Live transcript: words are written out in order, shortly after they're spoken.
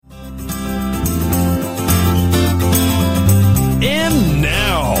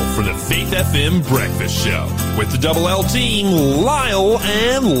Faith FM Breakfast Show with the Double L team, Lyle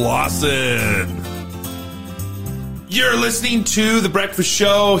and Lawson. You're listening to The Breakfast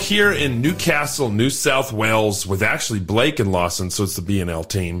Show here in Newcastle, New South Wales, with actually Blake and Lawson, so it's the B&L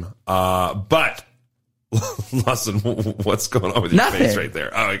team. But, Lawson, what's going on with your face right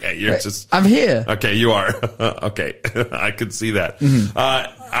there? Oh, okay, you're just... I'm here. Okay, you are. Okay, I could see that.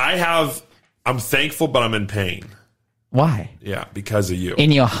 I'm thankful, but I'm in pain. Why? Yeah, because of you.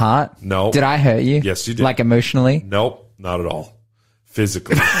 In your heart? No. Did I hurt you? Yes, you did. Like emotionally? Nope, not at all.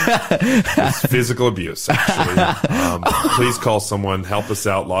 Physically. It's physical abuse, actually. Please call someone. Help us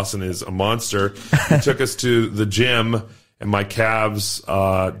out. Lawson is a monster. He took us to the gym, and my calves,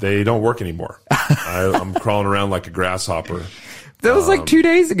 they don't work anymore. I'm crawling around like a grasshopper. That was like 2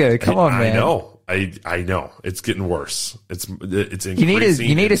 days ago. Come on, man. I know. I know. It's getting worse. It's increasing.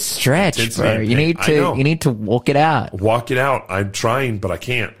 You need to stretch, bro. You need to walk it out. Walk it out. I'm trying, but I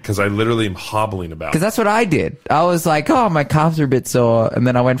can't because I literally am hobbling about. Because that's what I did. I was like, oh, my calves are a bit sore, and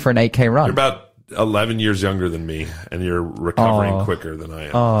then I went for an 8K run. You're about 11 years younger than me, and you're recovering quicker than I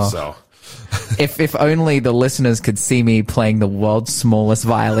am. So. If only the listeners could see me playing the world's smallest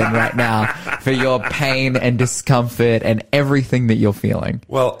violin right now for your pain and discomfort and everything that you're feeling.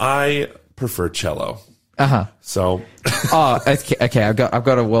 Well, I prefer cello. So. Okay. I've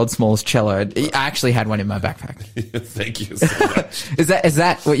got a world's smallest cello. I actually had one in my backpack. Thank you so much. Is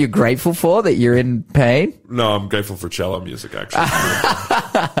that what you're grateful for? That you're in pain? No, I'm grateful for cello music, actually.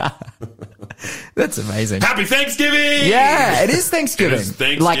 That's amazing. Happy Thanksgiving! Yeah, it is Thanksgiving. It is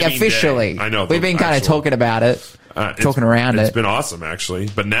Thanksgiving like officially. Day. I know. We've been kind of talking about it, talking around it. It's been awesome, actually.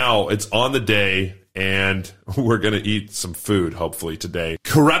 But now it's on the day, and we're going to eat some food, hopefully, today.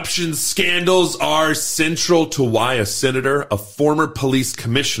 Corruption scandals are central to why a senator, a former police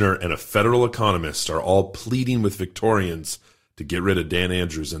commissioner, and a federal economist are all pleading with Victorians to get rid of Dan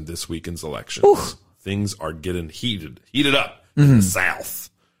Andrews in this weekend's elections. Oof. Things are getting heated up in the South.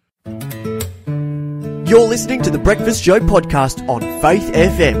 You're listening to the Breakfast Show podcast on Faith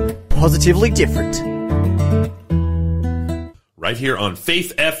FM. Positively different. Right here on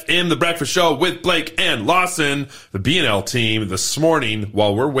Faith FM, the Breakfast Show with Blake and Lawson, the B&L team, this morning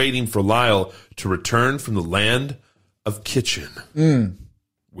while we're waiting for Lyle to return from the land of Kitchen.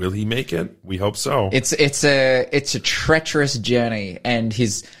 Will he make it? We hope so. It's a treacherous journey, and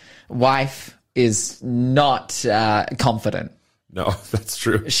his wife is not confident. No, that's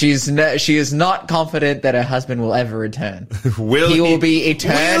true. She is not confident that her husband will ever return. He will be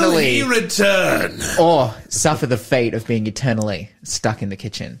eternally. Will he return? Or suffer the fate of being eternally stuck in the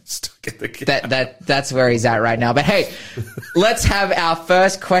kitchen. Stuck in the kitchen. That's where he's at right now. But hey, let's have our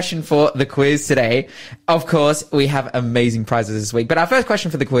first question for the quiz today. Of course, we have amazing prizes this week. But our first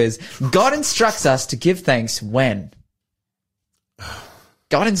question for the quiz: God instructs us to give thanks when?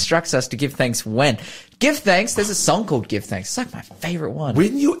 God instructs us to give thanks when? Give thanks. There's a song called Give Thanks. It's like my favorite one.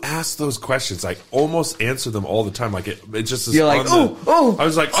 When you ask those questions, I almost answer them all the time. Like it just is. You're like, I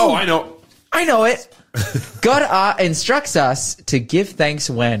was like, I know. I know it. God instructs us to give thanks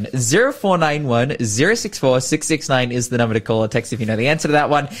when. 0491 064 669 is the number to call or text if you know the answer to that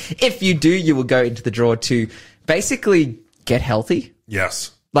one. If you do, you will go into the draw to basically get healthy.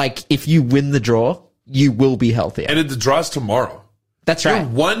 Yes. Like if you win the draw, you will be healthier. And the draw's tomorrow. That's right. You're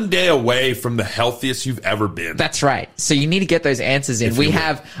 1 day away from the healthiest you've ever been. That's right. So you need to get those answers in. We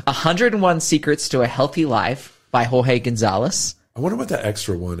have 101 Secrets to a Healthy Life by Jorge Gonzalez. I wonder what that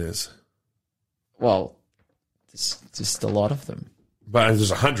extra one is. Well, there's just a lot of them. But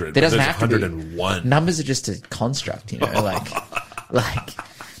there's 100. There doesn't have 101. to be. Numbers are just a construct, like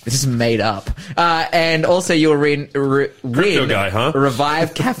this is made up. And also you'll win guy, huh?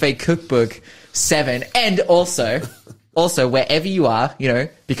 Revive Cafe Cookbook 7. And also, wherever you are,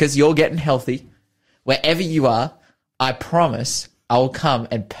 because you're getting healthy, wherever you are, I promise I will come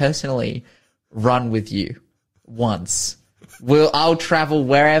and personally run with you once. I'll travel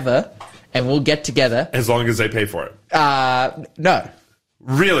wherever and we'll get together. As long as they pay for it. No.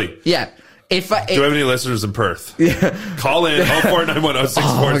 Really? Yeah. Do we have any listeners in Perth? Yeah. Call in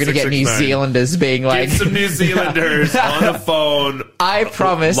 0491064669. We're going to get New Zealanders being like... Get some New Zealanders on the phone. I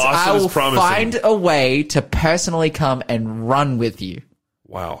promise I will find a way to personally come and run with you.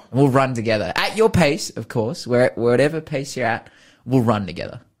 Wow. We'll run together. At your pace, of course. Whatever pace you're at, we'll run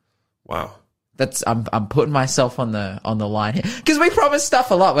together. Wow. I'm putting myself on the line here because we promise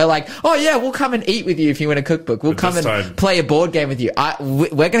stuff a lot. We're like, oh yeah, we'll come and eat with you if you win a cookbook. We'll come and play a board game with you. We're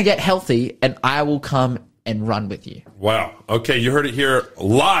going to get healthy, and I will come and run with you. Wow. Okay, you heard it here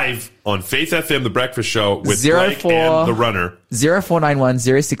live on Faith FM, the Breakfast Show with Blake and the Runner. 0491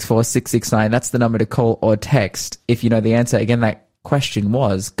 064 669. That's the number to call or text if you know the answer. Again, that question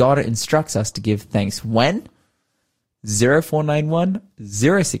was, God instructs us to give thanks when? 0491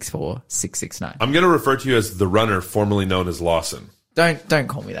 064 669. I'm going to refer to you as the runner formerly known as Lawson. Don't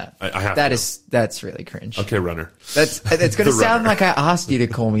call me that. I have That to. that's really cringe. Okay, runner. It's going to The sound runner. like I asked you to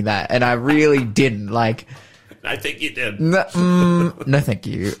call me that, and I really didn't. Like, I think you did. no, thank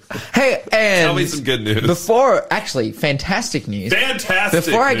you. Hey, and Tell me some good news. fantastic news. Fantastic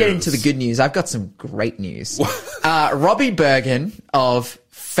Before I get news. into the good news, I've got some great news. Robbie Bergen of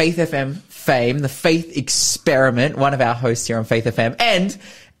Faith FM fame, the Faith Experiment, one of our hosts here on Faith FM, and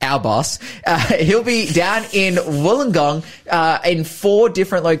our boss, he'll be down in Wollongong in 4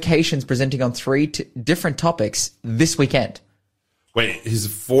 different locations presenting on 3 different topics this weekend. Wait, he's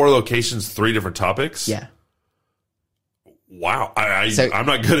 4 locations, 3 different topics? Yeah. Wow. So- I'm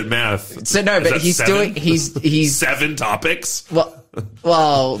not good at math. So no, Is but that he's 7? doing, he's, 7 topics?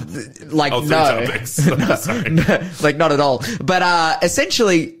 well, like, Oh, 3 no. topics. Sorry. No, like not at all. But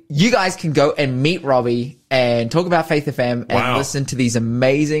essentially, you guys can go and meet Robbie and talk about Faith FM and Wow. listen to these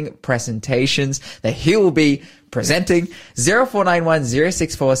amazing presentations that he will be presenting. 0491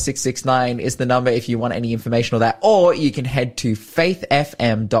 064 669 is the number if you want any information on that. Or you can head to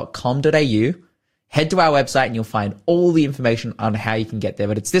faithfm.com.au. Head to our website and you'll find all the information on how you can get there.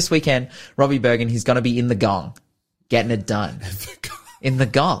 But it's this weekend. Robbie Bergen, he's going to be in the gong, getting it done. In the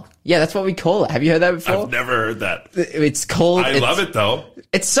gong. Yeah, that's what we call it. Have you heard that before? I've never heard that. It's called... I love it, though.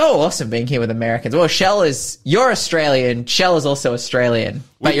 It's so awesome being here with Americans. Well, you're Australian. Shell is also Australian,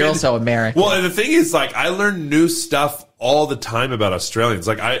 but you're also American. Well, and the thing is, like, I learn new stuff all the time about Australians.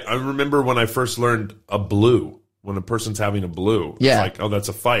 Like, I remember when I first learned a blue, when a person's having a blue. Yeah. It's like, oh, that's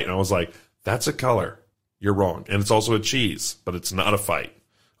a fight. And I was like, that's a color. You're wrong. And it's also a cheese, but it's not a fight.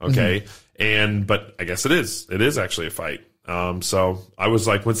 Okay. But I guess it is. It is actually a fight. So I was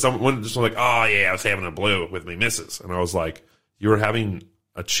like, when someone just like, oh yeah, I was having a blue with me missus. And I was like, you were having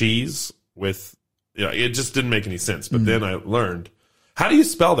a cheese with, it just didn't make any sense. But then I learned, how do you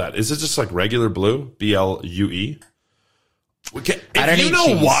spell that? Is it just like regular blue? BLUE? If I don't you eat know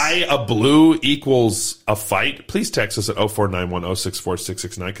cheese. why a blue equals a fight, please text us at 0491 064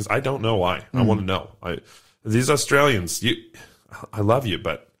 669 because I don't know why. I want to know. These Australians, I love you,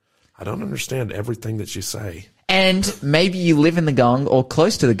 but I don't understand everything that you say. And maybe you live in the gong or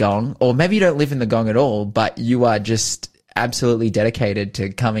close to the gong, or maybe you don't live in the gong at all, but you are just absolutely dedicated to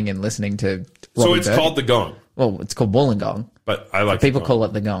coming and listening to So Robbie it's Bergen. called the Gong, Well, it's called Wollongong. but I like People the Gong. call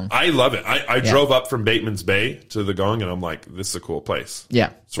it the gong. I love it. I drove up from Bateman's Bay to the Gong, and I'm like, this is a cool place.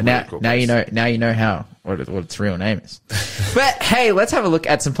 Yeah. It's a Now, really cool now place. you know. Now you know what its real name is. But hey, let's have a look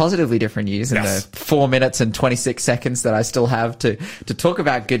at some positively different news in Yes. the 4 minutes and 26 seconds that I still have to talk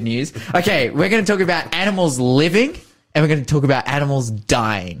about good news. Okay, we're going to talk about animals living, and we're going to talk about animals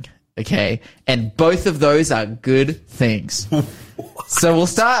dying. Okay, and both of those are good things. So we'll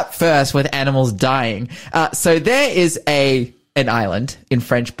start first with animals dying. So there is an island in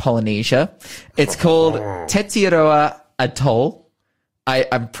French Polynesia. It's called Tetiaroa Atoll.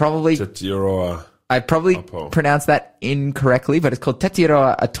 I'm probably Tetiaroa. I probably Atoll. pronounced that incorrectly, but it's called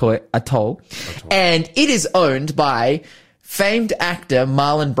Tetiaroa Atoll. And it is owned by famed actor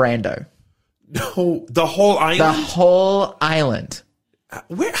Marlon Brando. No, the whole The island? whole island.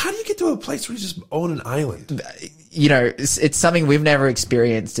 How do you get to a place where you just own an island? You know, it's something we've never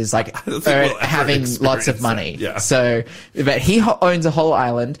experienced is like don't think we'll ever having lots of experience money. that. Yeah. So, but he owns a whole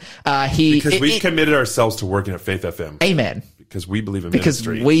island. Because we've committed ourselves to working at Faith FM. amen. Because we believe in Because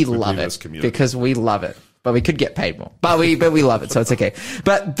ministry. we believe love in this it. community. Because we love it. But we could get paid more. But we love it, so it's okay.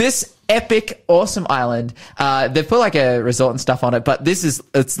 But this epic, awesome island, they've put like a resort and stuff on it, but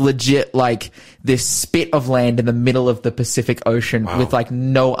it's legit like this spit of land in the middle of the Pacific Ocean with like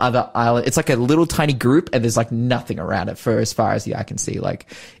no other island. It's like a little tiny group and there's like nothing around it for as far as the eye can see.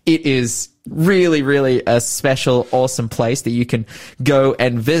 Like it is really, really a special, awesome place that you can go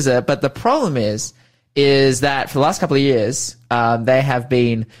and visit. But the problem is that for the last couple of years, they have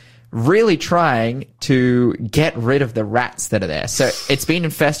been really trying to get rid of the rats that are there. So it's been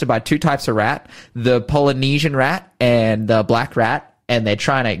infested by 2 types of rat, the Polynesian rat and the black rat, and they're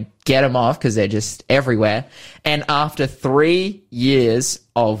trying to get them off because they're just everywhere. And after 3 years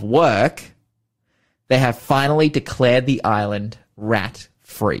of work, they have finally declared the island rat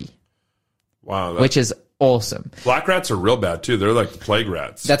free, Wow. which is awesome. Black rats are real bad, too. They're like the plague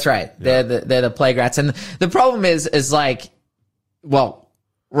rats. That's right. They're the plague rats. And the problem is like, well,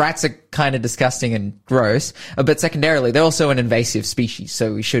 rats are kind of disgusting and gross, but secondarily, they're also an invasive species,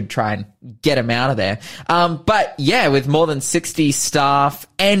 so we should try and get them out of there. But yeah, with more than 60 staff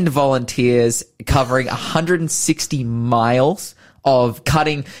and volunteers covering 160 miles of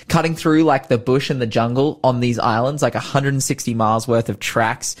cutting through like the bush and the jungle on these islands, like 160 miles worth of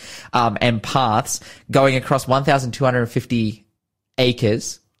tracks, and paths going across 1,250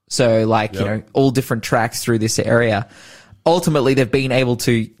 acres. So like, you know, all different tracks through this area. Ultimately, they've been able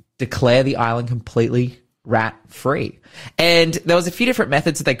to declare the island completely rat free. And there was a few different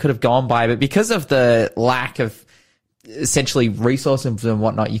methods that they could have gone by, but because of the lack of essentially resources and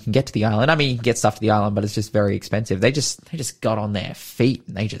whatnot, you can get to the island. I mean, you can get stuff to the island, but it's just very expensive. They just got on their feet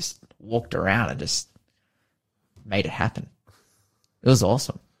and they just walked around and just made it happen. It was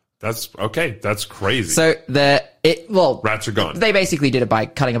awesome. That's okay. That's crazy. So rats are gone. They basically did it by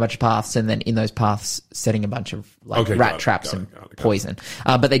cutting a bunch of paths and then in those paths setting a bunch of like rat traps and poison.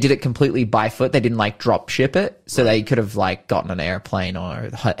 But they did it completely by foot. They didn't like drop ship it. So they could have like gotten an airplane or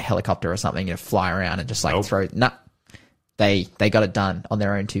a helicopter or something and fly around and just like throw. Nah, they got it done on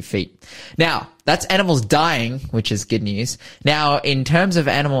their own 2 feet. Now that's animals dying, which is good news. Now in terms of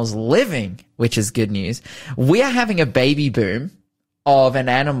animals living, which is good news, we are having a baby boom of an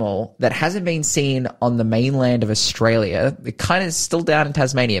animal that hasn't been seen on the mainland of Australia. It kind of still down in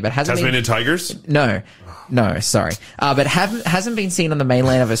Tasmania, but hasn't Tasmanian tigers? No, sorry. But hasn't been seen on the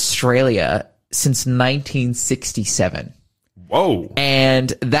mainland of Australia since 1967. Whoa. And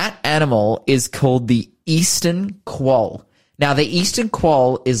that animal is called the eastern quoll. Now, the eastern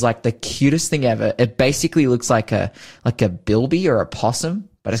quoll is like the cutest thing ever. It basically looks like a bilby or a possum,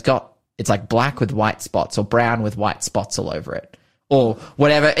 but it's like black with white spots or brown with white spots all over it. Or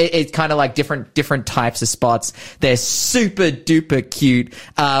whatever. It's kind of like different types of spots. They're super duper cute.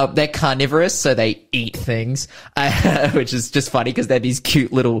 They're carnivorous, so they eat things, which is just funny because they're these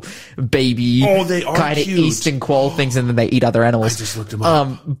cute little baby kind of eastern quoll things, and then they eat other animals. I just looked them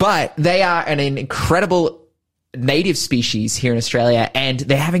up. But they are an incredible native species here in Australia, and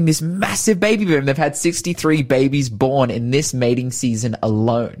they're having this massive baby boom. They've had 63 babies born in this mating season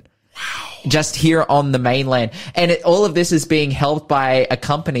alone. Wow. Just here on the mainland. And all of this is being helped by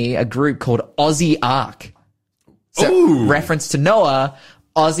a group called Aussie Ark. So, reference to Noah,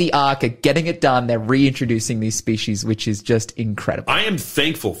 Aussie Ark are getting it done. They're reintroducing these species, which is just incredible. I am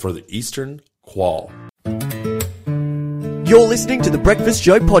thankful for the eastern quoll. You're listening to the Breakfast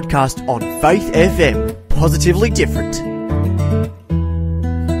Show podcast on Faith FM. Positively different.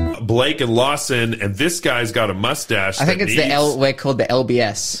 Blake and Lawson, and this guy's got a mustache. I think it's we're called the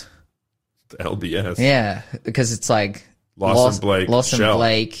LBS. The LBS. Yeah, because it's like Lawson,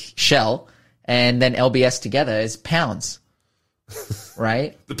 Blake, Shell, and then LBS together is pounds,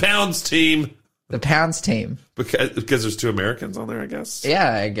 right? The pounds team. The pounds team. Because there's 2 Americans on there, I guess. Yeah,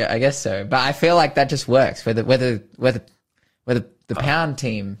 I guess so. But I feel like that just works. Whether the pound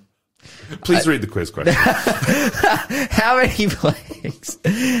team. Please read the quiz question. How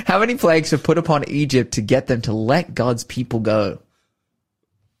many plagues were put upon Egypt to get them to let God's people go?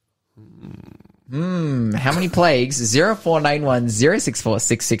 How many plagues? 0491 064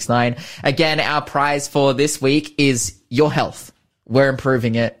 669. Again, our prize for this week is your health. We're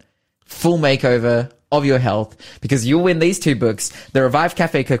improving it. Full makeover of your health, because you'll win these 2 books, the Revive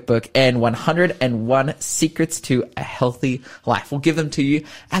Cafe Cookbook and 101 Secrets to a Healthy Life. We'll give them to you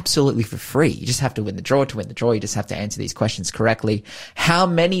absolutely for free. You just have to win the draw. To win the draw, you just have to answer these questions correctly. How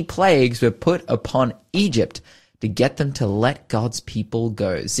many plagues were put upon Egypt to get them to let God's people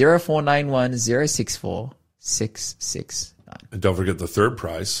go? 0491 064 669. And don't forget the third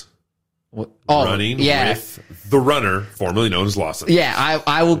prize. Running with the runner, formerly known as Lawson. Yeah,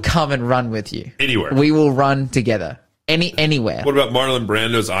 I will come and run with you. Anywhere. We will run together. Anywhere. What about Marlon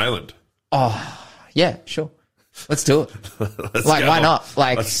Brando's Island? Oh, yeah, sure. Let's do it. Let's go. Why not?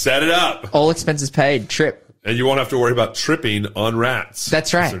 Let's set it up. All expenses paid, trip. And you won't have to worry about tripping on rats.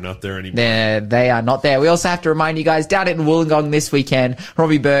 That's right. They're not there anymore. They are not there. We also have to remind you guys, down at Wollongong this weekend,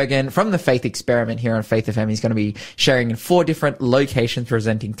 Robbie Bergen from the Faith Experiment here on Faith FM, he's going to be sharing in 4 different locations,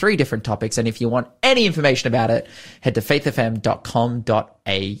 presenting 3 different topics. And if you want any information about it, head to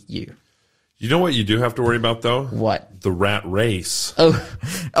faithfm.com.au. You know what you do have to worry about, though? What? The rat race.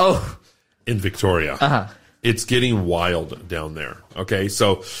 Oh. In Victoria. Uh-huh. It's getting wild down there. Okay,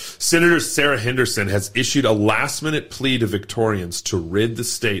 so Senator Sarah Henderson has issued a last-minute plea to Victorians to rid the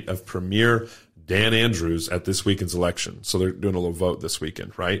state of Premier Dan Andrews at this weekend's election. So they're doing a little vote this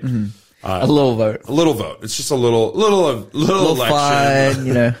weekend, right? Mm-hmm. A little vote. A little vote. It's just a little election. Fun,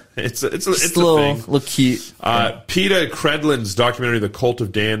 you know. it's a thing. Look cute. PETA Credlin's documentary, The Cult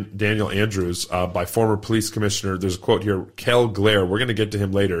of Daniel Andrews, by former police commissioner. There's a quote here, Kel Glare. We're going to get to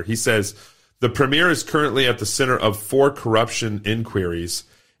him later. He says, the premier is currently at the center of 4 corruption inquiries,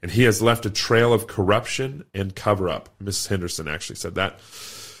 and he has left a trail of corruption and cover-up. Mrs. Henderson actually said that.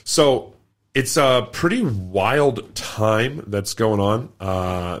 So it's a pretty wild time that's going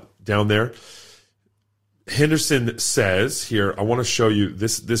on down there. Henderson says here, I want to show you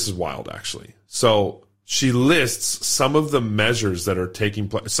this. This is wild, actually. So she lists some of the measures that are taking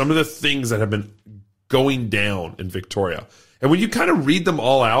place, some of the things that have been going down in Victoria. And when you kind of read them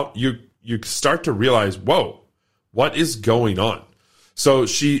all out, you start to realize, whoa, what is going on? So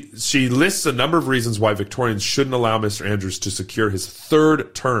she lists a number of reasons why Victorians shouldn't allow Mr. Andrews to secure his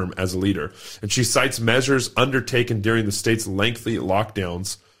third term as a leader. And she cites measures undertaken during the state's lengthy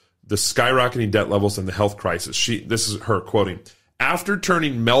lockdowns, the skyrocketing debt levels, and the health crisis. This is her quoting. After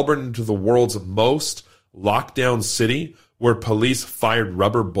turning Melbourne into the world's most lockdown city, where police fired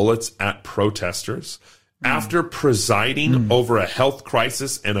rubber bullets at protesters, after presiding over a health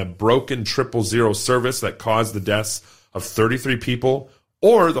crisis and a broken 000 service that caused the deaths of 33 people,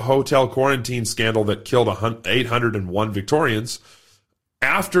 or the hotel quarantine scandal that killed 801 Victorians,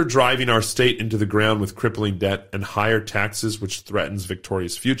 after driving our state into the ground with crippling debt and higher taxes, which threatens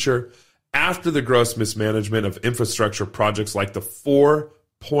Victoria's future, after the gross mismanagement of infrastructure projects like the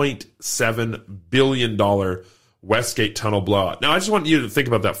 $4.7 billion Westgate Tunnel blowout. Now, I just want you to think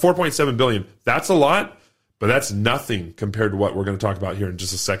about that. $4.7 billion, that's a lot, but that's nothing compared to what we're going to talk about here in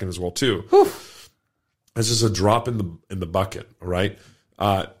just a second as well, too. Whew. It's just a drop in the bucket, all right?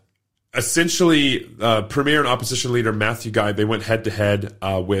 Essentially, Premier and Opposition Leader Matthew Guy, they went head-to-head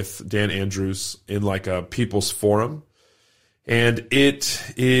with Dan Andrews in like a people's forum. And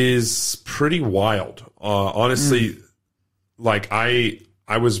it is pretty wild. Honestly, like I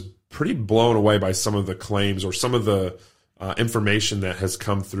was pretty blown away by some of the claims or some of the information that has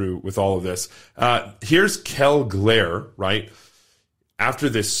come through with all of this. Here's Kel Glaire, right? After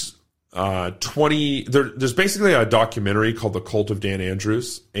this there's basically a documentary called The Cult of Dan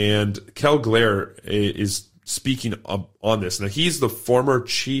Andrews, and Kel Glaire is speaking on this. Now, he's the former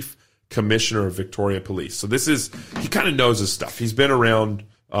chief commissioner of Victoria Police. So he kind of knows his stuff. He's been around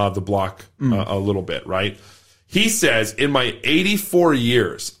the block a little bit, right? He says, in my 84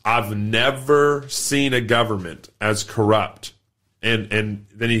 years, I've never seen a government as corrupt. And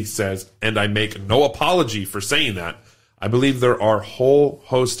then he says, and I make no apology for saying that. I believe there are a whole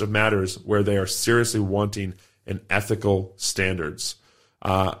host of matters where they are seriously wanting in ethical standards.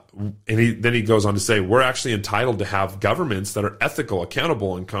 And then he goes on to say, we're actually entitled to have governments that are ethical,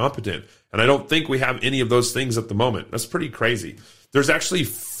 accountable, and competent. And I don't think we have any of those things at the moment. That's pretty crazy. There's actually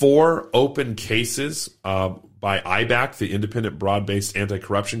 4 open cases by IBAC, the Independent Broad-Based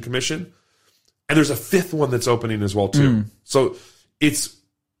Anti-Corruption Commission. And there's a 5th one that's opening as well, too. So it's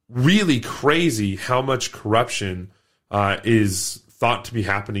really crazy how much corruption is thought to be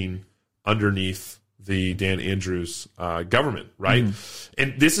happening underneath the Dan Andrews government, right?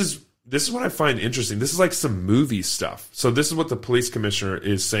 And this is what I find interesting. This is like some movie stuff. So this is what the police commissioner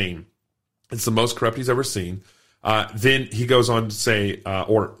is saying. It's the most corrupt he's ever seen. Then he goes on to say,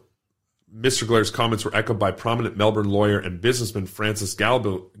 or Mr. Glaire's comments were echoed by prominent Melbourne lawyer and businessman Francis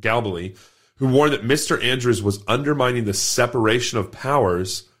Galbally, who warned that Mr. Andrews was undermining the separation of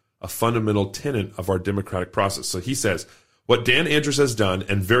powers, a fundamental tenet of our democratic process. So he says, what Dan Andrews has done,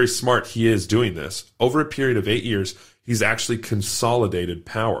 and very smart he is doing this, over a period of 8 years, he's actually consolidated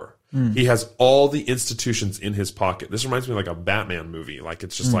power. He has all the institutions in his pocket. This reminds me of like a Batman movie. Like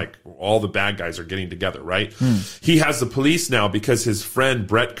it's just like all the bad guys are getting together, right? He has the police now because his friend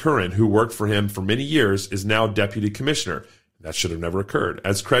Brett Curran, who worked for him for many years, is now deputy commissioner. That should have never occurred.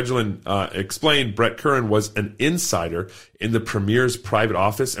 As Credlin explained, Brett Curran was an insider in the Premier's private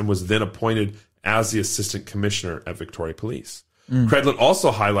office and was then appointed as the assistant commissioner at Victoria Police. Credlin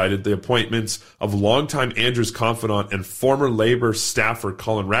also highlighted the appointments of longtime Andrews confidant and former Labour staffer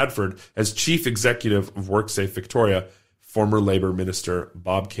Colin Radford as chief executive of WorkSafe Victoria, former Labour minister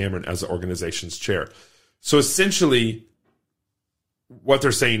Bob Cameron as the organization's chair. So essentially, what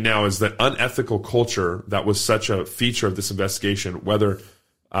they're saying now is that unethical culture that was such a feature of this investigation, whether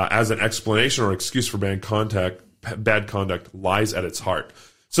as an explanation or excuse for bad conduct, lies at its heart.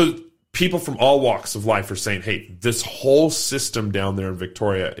 So people from all walks of life are saying, hey, this whole system down there in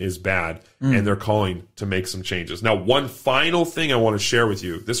Victoria is bad, and they're calling to make some changes. Now, one final thing I want to share with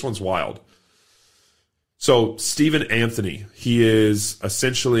you. This one's wild. So Stephen Anthony, he is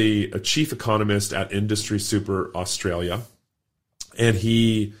essentially a chief economist at Industry Super Australia, and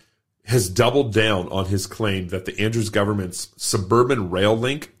he has doubled down on his claim that the Andrews government's suburban rail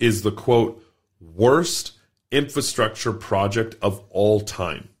link is the, quote, worst infrastructure project of all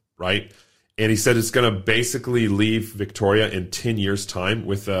time. Right? And he said it's going to basically leave Victoria in 10 years' time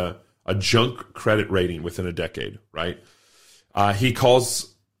with a junk credit rating within a decade, right? He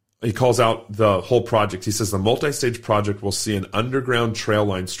calls out the whole project. He says the multi-stage project will see an underground trail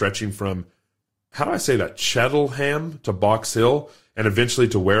line stretching from how do I say that? Cheltenham to Box Hill and eventually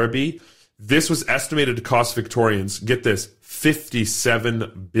to Werribee. This was estimated to cost Victorians, get this,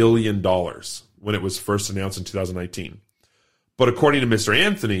 $57 billion when it was first announced in 2019. But according to Mr.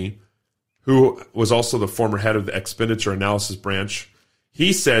 Anthony, who was also the former head of the expenditure analysis branch,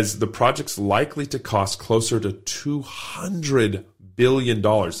 he says the project's likely to cost closer to $200 billion.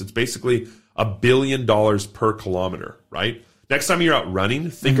 It's basically $1 billion per kilometer, right? Next time you're out running,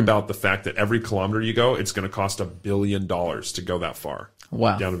 think about the fact that every kilometer you go, it's going to cost $1 billion to go that far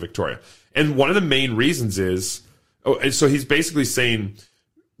down to Victoria. And one of the main reasons is, so he's basically saying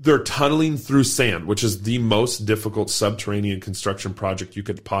they're tunneling through sand, which is the most difficult subterranean construction project you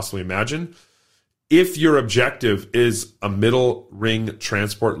could possibly imagine. If your objective is a middle ring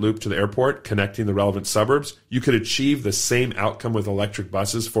transport loop to the airport connecting the relevant suburbs, you could achieve the same outcome with electric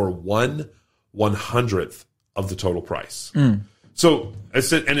buses for 1/100th of the total price. So,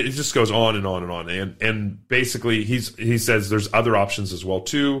 and it just goes on and on and on. And basically, he says there's other options as well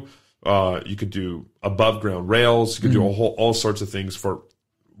too. You could do above ground rails. You could do all sorts of things for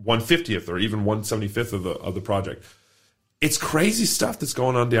 1/50th or even 1/75th of the project. It's crazy stuff that's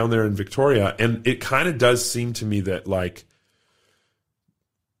going on down there in Victoria, and it kind of does seem to me that like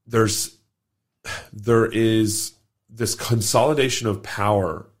there is this consolidation of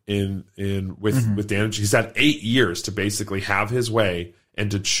power with Dan. He's had 8 years to basically have his way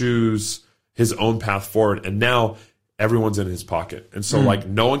and to choose his own path forward, and now everyone's in his pocket, and so like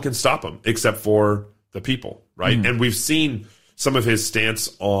no one can stop him except for the people, right? And we've seen some of his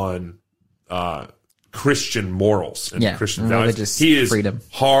stance on Christian morals and Christian values. He is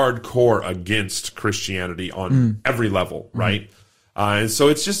hardcore against Christianity on every level, right? And so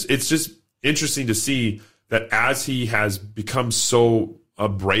it's just interesting to see that as he has become so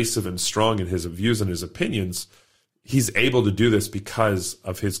abrasive and strong in his views and his opinions, he's able to do this because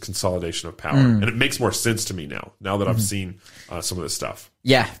of his consolidation of power. And it makes more sense to me now that I've seen some of this stuff.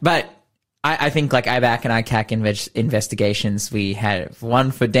 Yeah, but I think like IBAC and ICAC investigations, we had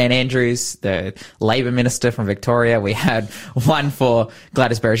one for Dan Andrews, the Labour minister from Victoria. We had one for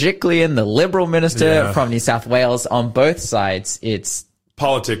Gladys Berejiklian, the Liberal minister from New South Wales. On both sides, it's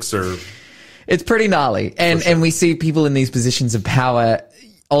pretty gnarly. And we see people in these positions of power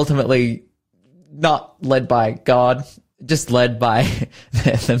ultimately not led by God, just led by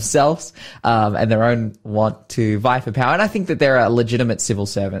themselves and their own want to vie for power. And I think that there are legitimate civil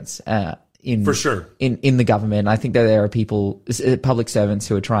servants in the government. I think that there are people, public servants,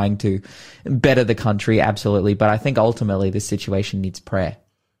 who are trying to better the country, absolutely. But I think ultimately this situation needs prayer.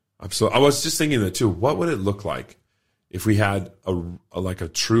 Absolutely. I was just thinking that too. What would it look like if we had a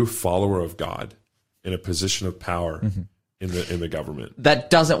true follower of God in a position of power in the government that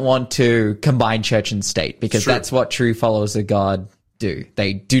doesn't want to combine church and state? Because that's what true followers of God do.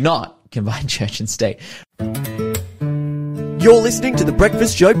 They do not combine church and state. You're listening to the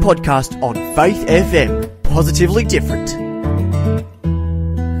Breakfast Show podcast on Faith FM. Positively different.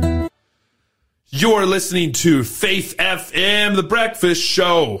 You're listening to Faith FM, the Breakfast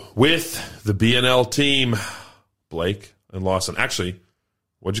Show, with the BNL team, Blake and Lawson. Actually,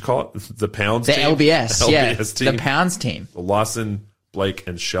 what'd you call it? The Pounds team? The LBS team. The Pounds team. The Lawson, Blake,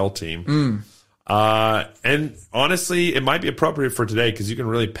 and Shell team. And honestly, it might be appropriate for today because you can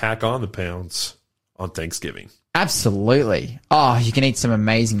really pack on the pounds on Thanksgiving. Absolutely. Oh, you can eat some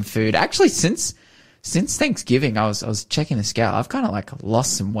amazing food. Actually, since Thanksgiving, I was checking the scale. I've kind of like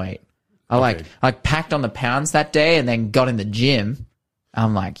lost some weight. I packed on the pounds that day and then got in the gym.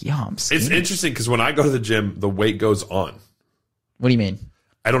 I'm like, yo, I'm skinny. It's interesting because when I go to the gym, the weight goes on. What do you mean?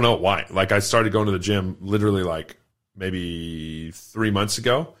 I don't know why. Like I started going to the gym literally like maybe 3 months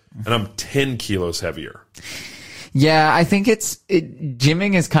ago, and I'm 10 kilos heavier. Yeah, I think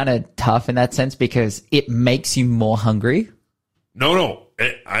gymming is kind of tough in that sense because it makes you more hungry. No,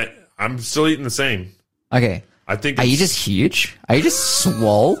 I'm still eating the same. Okay. I think. Are you just huge? Are you just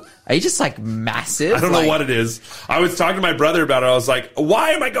swole? Are you just like massive? I don't know what it is. I was talking to my brother about it. I was like, why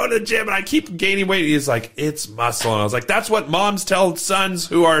am I going to the gym and I keep gaining weight? He's like, it's muscle. And I was like, that's what moms tell sons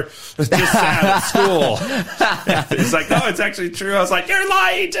who are just sad at school. He's like, no, it's actually true. I was like, you're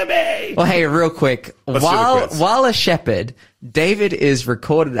lying to me. Well, hey, real quick. While a shepherd, David is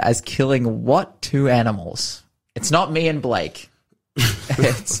recorded as killing what 2 animals? It's not me and Blake.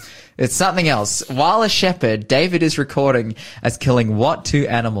 It's something else. While a shepherd, David is recording as killing what 2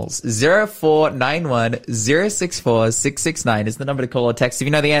 animals? 0491 064 669 is the number to call or text. If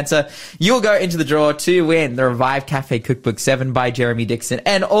you know the answer, you'll go into the draw to win the Revive Cafe Cookbook 7 by Jeremy Dixon,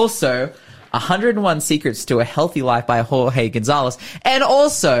 and also 101 Secrets to a Healthy Life by Jorge Gonzalez. And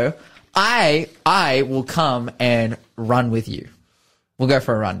also, I will come and run with you. We'll go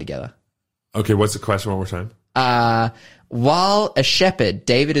for a run together. Okay, what's the question one more time? While a shepherd,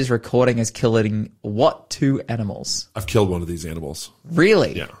 David is recording as killing what 2 animals? I've killed one of these animals.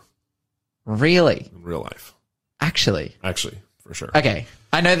 Really? Yeah, Really? in real life. Actually, For sure. okay.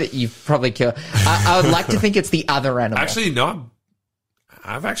 I know that you've probably killed. I would like to think it's the other animal. Actually, no.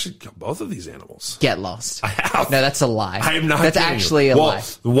 I've actually killed both of these animals. Get lost. I have. No, that's a lie. I am not. That's kidding actually you. a lie.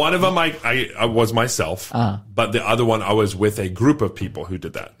 One of them I was myself, but the other one I was with a group of people who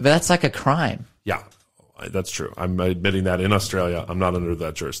did that. But that's like a crime. Yeah, that's true. I'm admitting that in Australia, I'm not under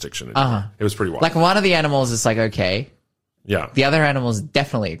that jurisdiction anymore. It was pretty wild. Like one of the animals is like okay. Yeah. The other animal is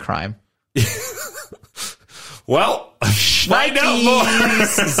definitely a crime. Well, find out more.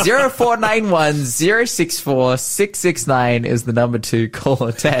 0491 064 669 is the number to call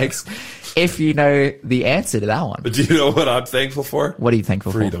or text if you know the answer to that one. But do you know what I'm thankful for? What are you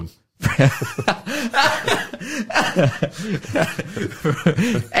thankful Freedom. for?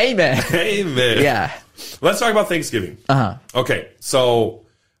 Amen. Amen. Yeah. Let's talk about Thanksgiving. Okay, so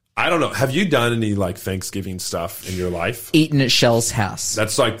I don't know. Have you done any like Thanksgiving stuff in your life? Eaten at Shell's house.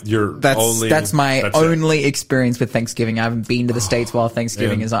 That's like your That's only. my that's only experience with Thanksgiving. I haven't been to the States while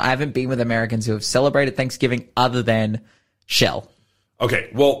Thanksgiving man. is on. I haven't been with Americans who have celebrated Thanksgiving other than Shell. Okay,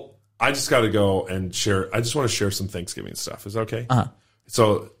 well, I just got to go and share. I just want to share some Thanksgiving stuff. Is that okay?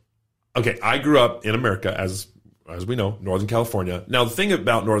 So, okay, I grew up in America, as we know, Northern California. Now, the thing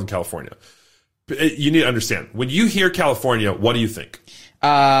about Northern California, you need to understand. When you hear California, what do you think?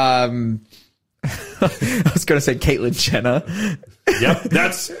 I was going to say Caitlyn Jenner. Yep,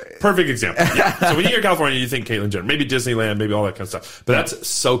 that's perfect example. Yeah. So when you hear California, you think Caitlyn Jenner, maybe Disneyland, maybe all that kind of stuff. But that's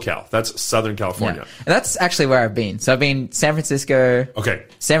SoCal. That's Southern California. And that's actually where I've been. So I've been San Francisco,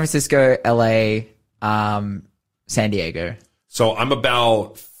 LA, San Diego. So I'm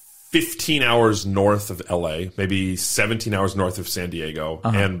about 15 hours north of LA, maybe 17 hours north of San Diego,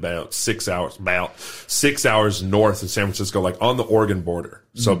 and about 6 hours north of San Francisco, like on the Oregon border.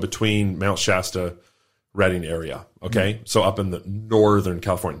 So between Mount Shasta, Redding area. Okay. So up in the Northern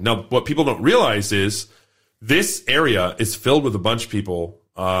California. Now, what people don't realize is this area is filled with a bunch of people,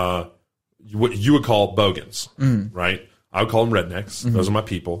 what you would call bogans, right? I would call them rednecks. Those are my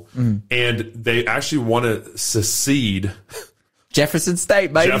people. And they actually want to secede. Jefferson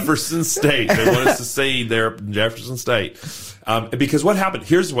State, baby. Jefferson State. They want us to secede there in Jefferson State. Because what happened,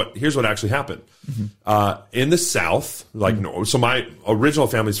 here's what actually happened. In the South, so my original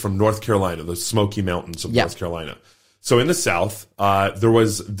family's from North Carolina, the Smoky Mountains of North Carolina. So in the South, there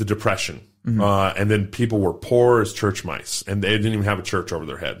was the Depression. And then people were poor as church mice, and they didn't even have a church over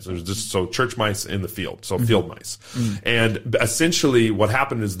their heads. It was just church mice in the field, field mice. And essentially what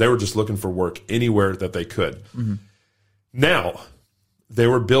happened is they were just looking for work anywhere that they could. Now, they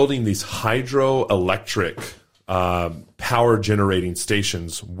were building these hydroelectric power generating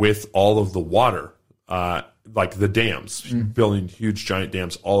stations with all of the water, like the dams, building huge giant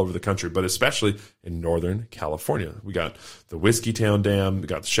dams all over the country, but especially in Northern California. We got the Whiskeytown Dam, we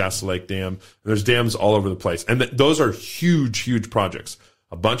got the Shasta Lake Dam, and there's dams all over the place. And those are huge, huge projects.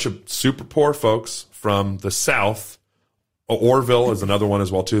 A bunch of super poor folks from the South, Orville is another one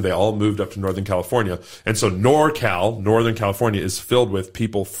as well, too. They all moved up to Northern California. And so NorCal, Northern California, is filled with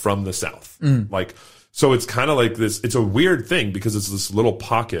people from the South. So it's kind of like this. It's a weird thing because it's this little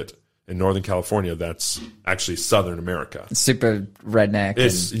pocket in Northern California that's actually Southern America. Super redneck.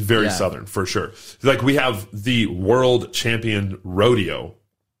 It's very Southern, for sure. Like we have the world champion rodeo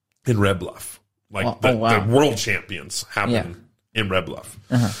in Red Bluff. Like the world champions happen in Red Bluff.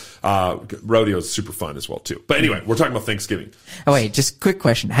 Rodeo is super fun as well too. But anyway, we're talking about Thanksgiving. Oh wait, just quick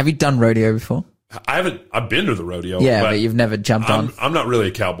question: have you done rodeo before? I've been to the rodeo. Yeah, but you've never jumped on. I'm not really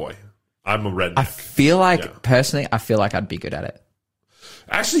a cowboy. I'm a redneck. I feel like personally, I feel like I'd be good at it.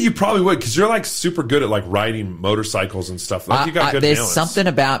 Actually, you probably would because you're like super good at like riding motorcycles and stuff. Like you got good there's balance. something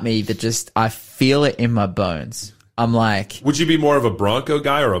about me that just I feel it in my bones. I'm like, would you be more of a Bronco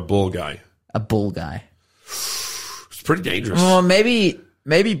guy or a bull guy? A bull guy. It's pretty dangerous. Well, maybe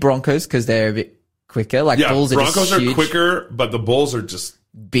Broncos because they're a bit quicker. Like bulls Broncos are just huge, quicker, but the bulls are just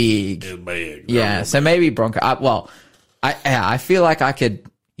big. Big. Yeah, so maybe Bronco. I feel like I could,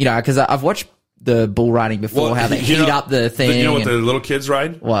 because I've watched the bull riding before, how they heat up the thing. You know what the little kids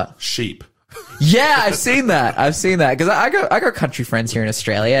ride? What? Sheep. Yeah, I've seen that. Because I got country friends here in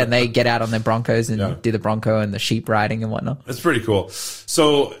Australia, and they get out on their Broncos and do the Bronco and the sheep riding and whatnot. That's pretty cool.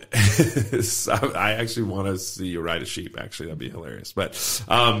 So I actually want to see you ride a sheep. Actually, that'd be hilarious. But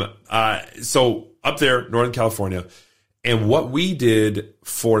so up there, Northern California, and what we did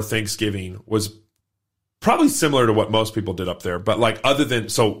for Thanksgiving was probably similar to what most people did up there. But like other than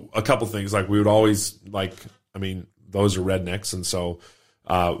a couple things, like we would always those are rednecks, and so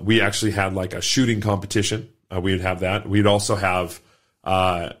We actually had like a shooting competition. We would have that. We'd also have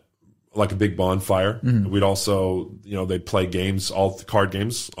like a big bonfire. We'd also, they'd play games, all card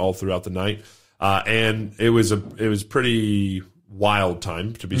games, all throughout the night. And it was pretty wild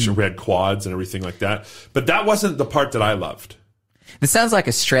time, to be sure. We had quads and everything like that. But that wasn't the part that I loved. This sounds like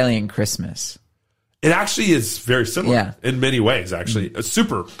Australian Christmas. It actually is very similar in many ways, actually. It's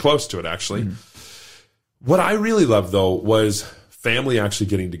super close to it, actually. What I really loved, though, was family actually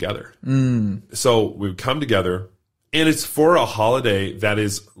getting together. So we would come together, and it's for a holiday that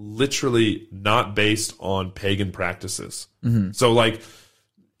is literally not based on pagan practices. So, like,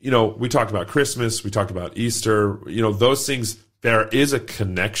 we talked about Christmas, we talked about Easter, those things. There is a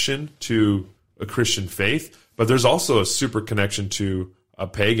connection to a Christian faith, but there's also a super connection to a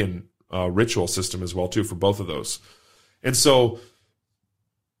pagan ritual system as well, too, for both of those. And so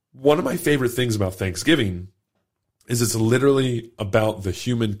one of my favorite things about Thanksgiving is it's literally about the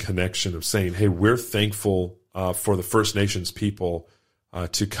human connection of saying, hey, we're thankful for the First Nations people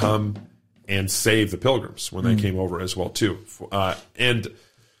to come and save the Pilgrims when they came over as well, too. And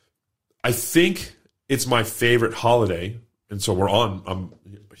I think it's my favorite holiday. And so I'm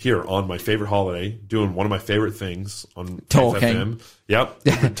here on my favorite holiday, doing one of my favorite things on Faith FM.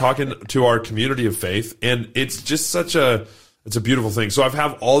 Yep. Talking to our community of faith. And it's just it's a beautiful thing. So I've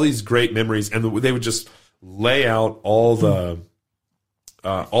have all these great memories, and they would just lay out all the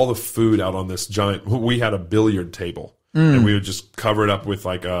food out on this giant, we had a billiard table, and we would just cover it up with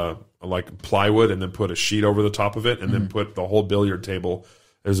like plywood, and then put a sheet over the top of it, and then put the whole billiard table.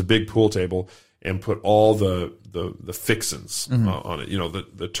 There's a big pool table, and put all the fixins on it.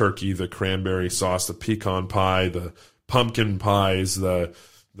 The turkey, the cranberry sauce, the pecan pie, the pumpkin pies, the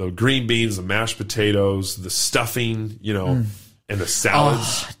green beans, the mashed potatoes, the stuffing, and the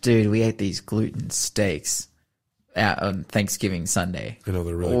salads. Oh, dude, we ate these gluten steaks on Thanksgiving Sunday. I know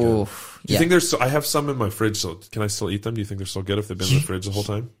they're really good. Do you think there's? I have some in my fridge, so can I still eat them? Do you think they're still good if they've been in the fridge the whole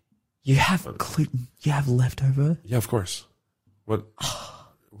time? You have gluten. You have leftover. Yeah, of course. What?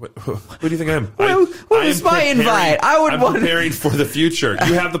 Who do you think I am? What was my invite? I'm preparing for the future.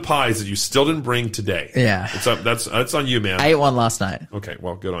 You have the pies that you still didn't bring today. Yeah. That's on you, man. I ate one last night. Okay,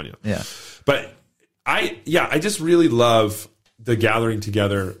 well, good on you. Yeah. But I just really love the gathering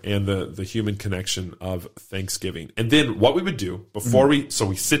together and the human connection of Thanksgiving. And then what we would do before we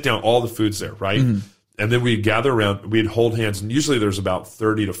sit down, all the food's there, right? And then we'd gather around, we'd hold hands, and usually there's about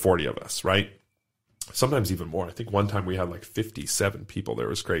 30 to 40 of us, right? Sometimes even more. I think one time we had like 57 people there. It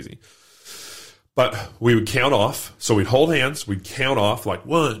was crazy. But we would count off. So we'd hold hands. We'd count off like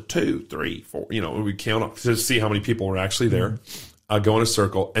 1, 2, 3, 4. We'd count off to see how many people were actually there. Go in a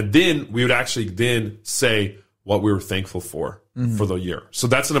circle. And then we would actually then say what we were thankful for the year. So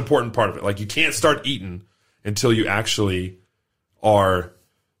that's an important part of it. Like, you can't start eating until you actually are,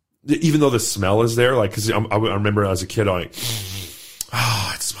 even though the smell is there. Like, because I remember as a kid, it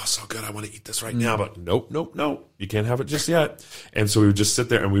smells so good. I want to eat this right now. But nope. You can't have it just yet. And so we would just sit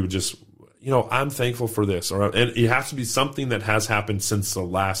there and we would just, I'm thankful for this. And it has to be something that has happened since the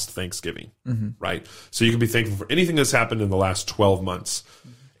last Thanksgiving, right? So you can be thankful for anything that's happened in the last 12 months.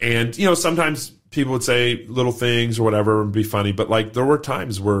 And, sometimes people would say little things or whatever and be funny. But, like, there were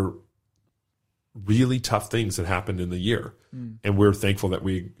times where really tough things that happened in the year. And we're thankful that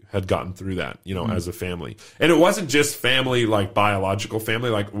we had gotten through that, as a family. And it wasn't just family, like biological family,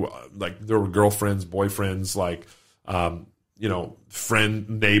 like there were girlfriends, boyfriends, like,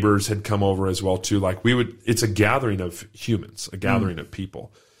 neighbors had come over as well too. Like, it's a gathering of humans, a gathering of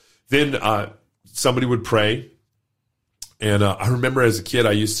people. Then, somebody would pray. And, I remember as a kid,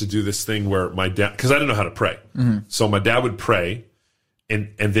 I used to do this thing where my dad, cause I didn't know how to pray. So my dad would pray.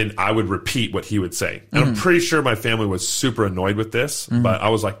 And then I would repeat what he would say. And I'm pretty sure my family was super annoyed with this, but I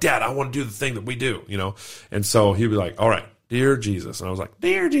was like, Dad, I want to do the thing that we do, And so he'd be like, all right, dear Jesus. And I was like,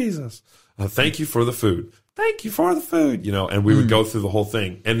 dear Jesus, thank you for the food. Thank you for the food, and we would go through the whole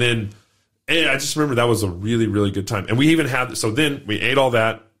thing. And then I just remember that was a really, really good time. And we even had, so then we ate all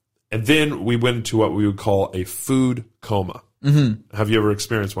that. And then we went into what we would call a food coma. Have you ever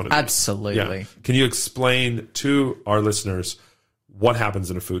experienced one of these? Absolutely. Yeah. Can you explain to our listeners what happens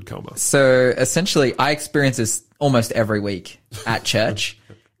in a food coma? So essentially, I experience this almost every week at church,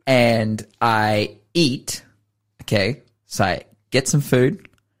 and I eat. Okay, so I get some food,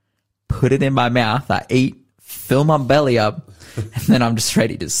 put it in my mouth, I eat, fill my belly up, and then I'm just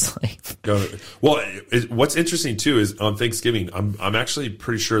ready to sleep. Well, what's interesting too is on Thanksgiving, I'm actually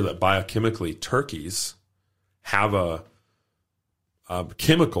pretty sure that biochemically turkeys have a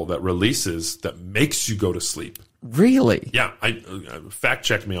chemical that releases that makes you go to sleep. Really? Yeah, I fact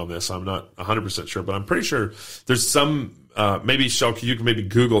check me on this. I'm not 100% sure, but I'm pretty sure there's some. Maybe Shelky, you can maybe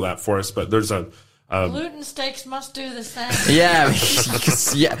Google that for us. But there's a gluten steaks must do the same. Yeah,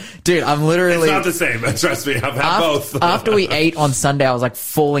 yeah, dude. I'm literally. It's not the same. Trust me, I've had both. After we ate on Sunday, I was like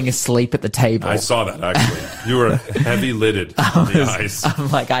falling asleep at the table. I saw that actually. You were heavy lidded on the ice. I'm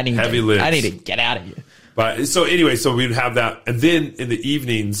like, I need to get out of here. But so anyway, so we'd have that, and then in the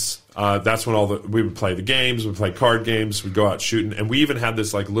evenings, that's when we would play the games. We'd play card games. We'd go out shooting, and we even had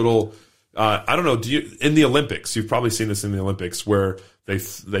this like little. I don't know. In the Olympics? You've probably seen this in the Olympics where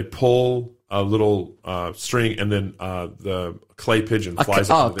they pull a little string, and then the clay pigeon flies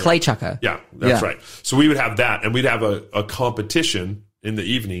up. Oh, clay chucker. Yeah, that's right. So we would have that, and we'd have a competition in the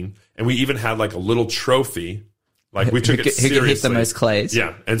evening, and we even had like a little trophy. Like we took it seriously. Who could hit the most clays?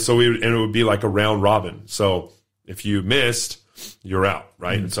 Yeah, and so and it would be like a round robin. So if you missed, you're out,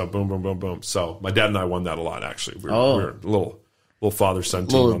 right? And so boom, boom, boom, boom. So my dad and I won that a lot. Actually, we were a little father-son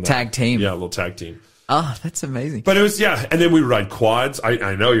team. Little on that. tag team. Yeah, a little tag team. Oh, that's amazing. But it was and then we ride quads.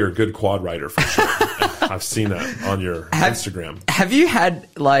 I know you're a good quad rider for sure. I've seen that on your Instagram. Have you had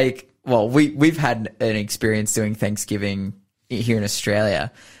we've had an experience doing Thanksgiving here in Australia,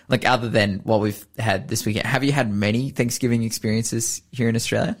 like other than what we've had this weekend. Have you had many Thanksgiving experiences here in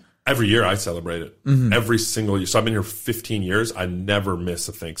Australia? Every year I celebrate it. Mm-hmm. Every single year. So I've been here 15 years. I never miss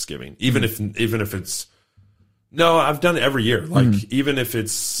a Thanksgiving, even if it's. No, I've done it every year. Like even if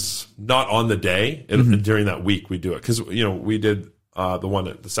it's not on the day, during that week we do it because we did the one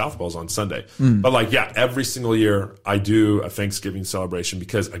at the South Bowls on Sunday. But every single year I do a Thanksgiving celebration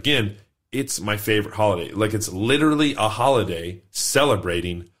because again, it's my favorite holiday. Like it's literally a holiday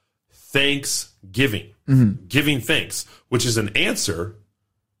celebrating Thanksgiving, giving thanks, which is an answer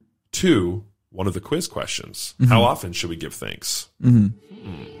to one of the quiz questions. How often should we give thanks?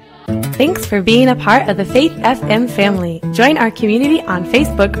 Thanks for being a part of the Faith FM family. Join our community on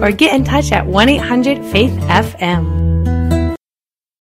Facebook or get in touch at 1-800-FAITH-FM.